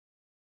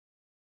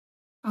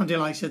I'm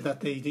delighted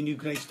that the new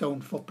Greystone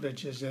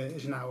Footbridge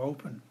is now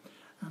open,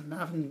 and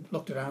having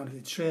looked around it,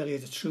 it really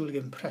is a truly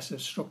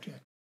impressive structure.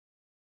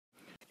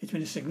 It's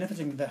been a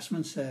significant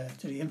investment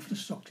to the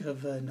infrastructure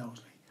of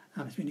Knowsley,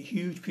 and it's been a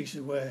huge piece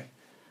of work,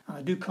 and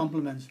I do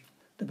compliment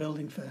the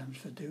building firms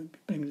for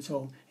bringing it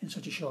all in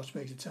such a short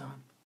space of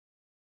time.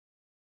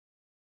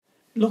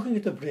 Looking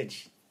at the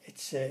bridge,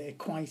 it's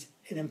quite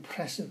an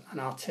impressive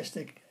and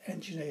artistic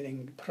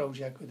engineering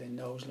project within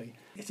Knowsley.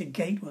 It's a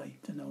gateway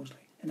to Knowsley,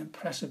 an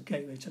impressive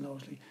gateway to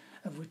Knowsley,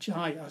 of which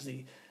I, as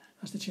the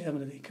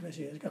chairman of the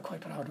committee, are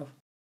quite proud of.